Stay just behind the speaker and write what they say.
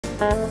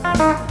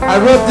I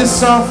wrote this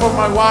song for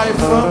my wife.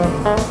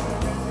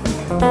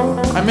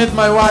 I met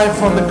my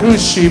wife on the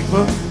cruise ship.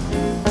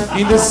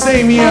 In the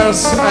same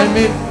years I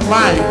met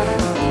Mike.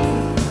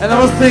 And I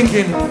was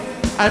thinking,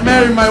 I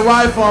marry my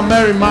wife or I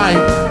marry Mike?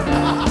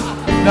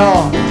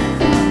 No,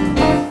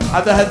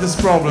 I had this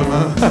problem.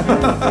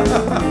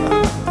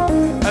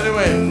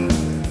 Anyway,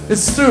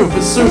 it's true.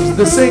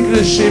 The same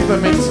cruise ship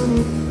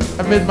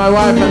I met my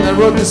wife and I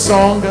wrote this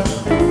song.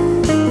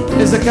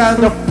 It's a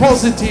kind of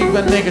positive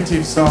and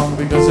negative song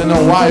because you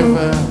know wife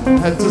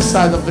had two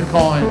sides of the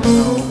coin.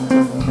 So.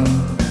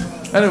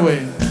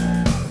 Anyway,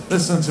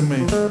 listen to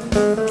me.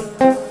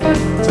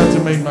 Try to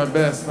make my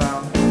best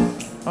now.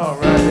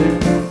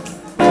 Alright,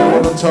 that's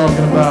what I'm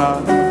talking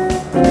about.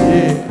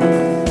 Yeah.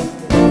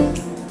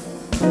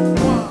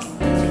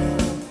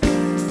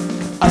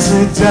 I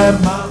sit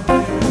down my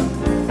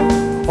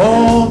baby,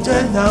 all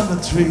day number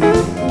 3.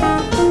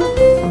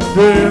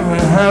 Baby, my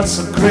heart's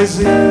so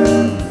crazy.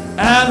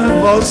 And it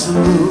was a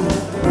loop.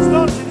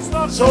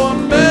 So I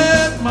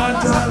met my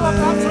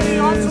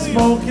darling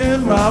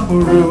smoking my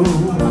brew.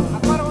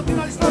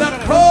 When I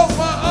close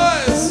my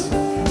eyes,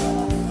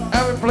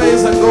 every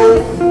place I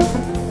go,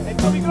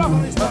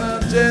 when I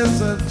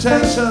just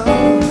attention,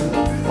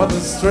 what a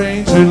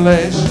strange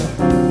relation.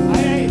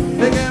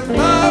 Thinking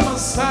by my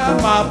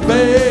side, my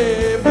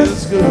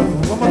baby's good.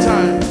 One more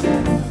time.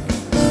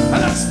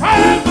 And I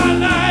spend my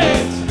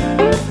night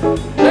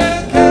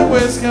drinking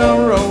whiskey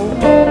and roll.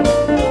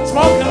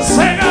 Smoking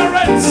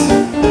cigarettes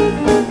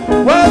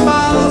with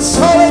my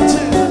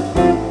solitude.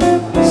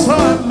 So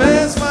I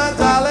miss my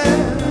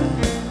darling.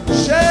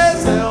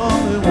 She's the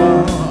only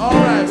one.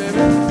 Alright,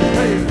 baby.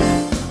 Hey.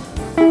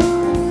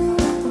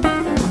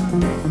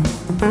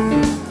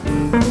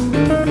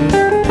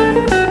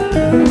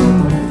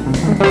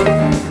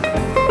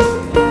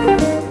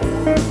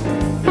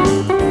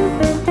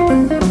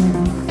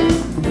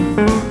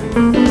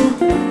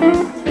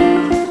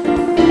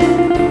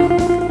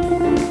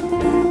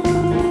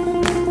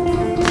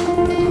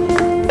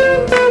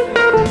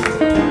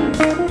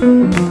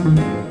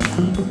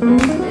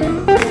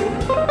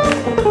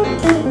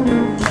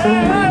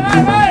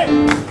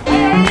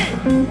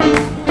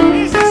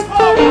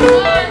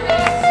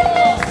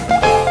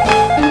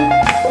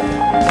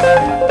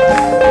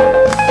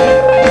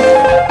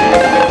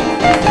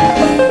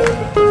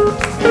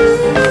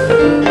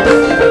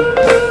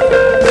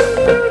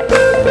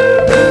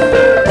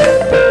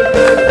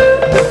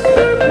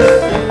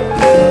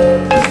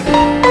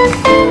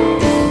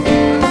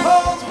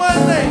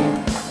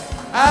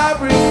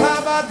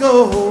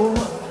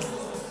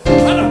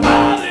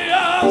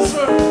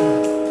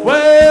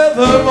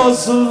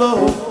 So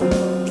low,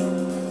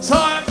 so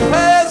I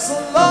play so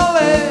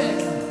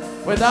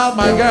lonely without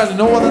my girl. You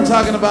know what I'm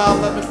talking about?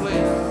 Let me play.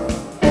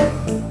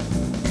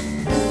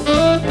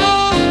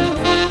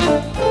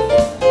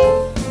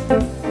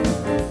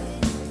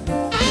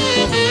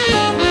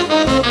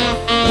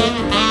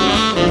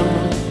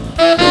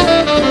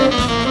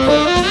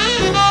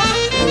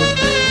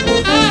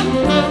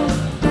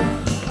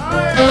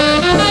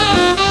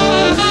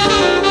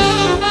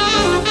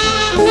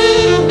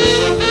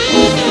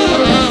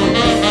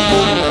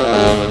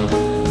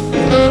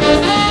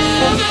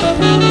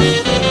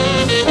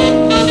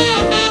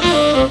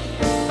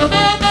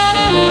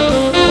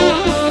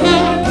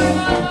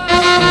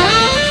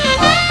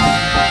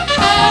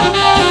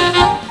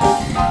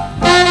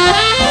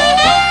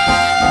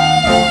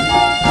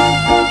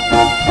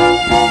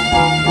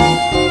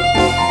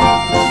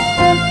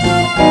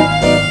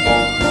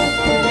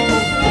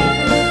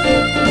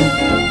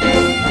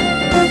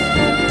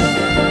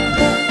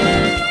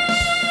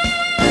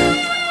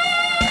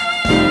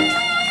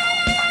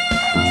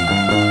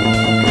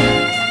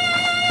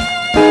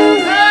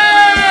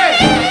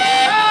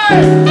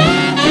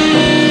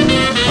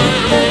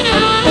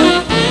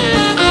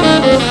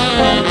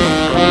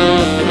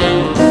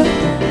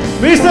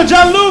 Mr.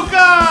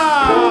 Gianluca!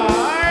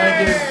 Thank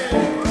you.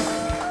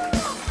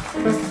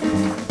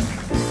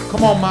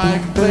 Come on,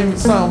 Mike, play me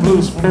some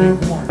blues for me.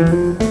 Come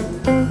on.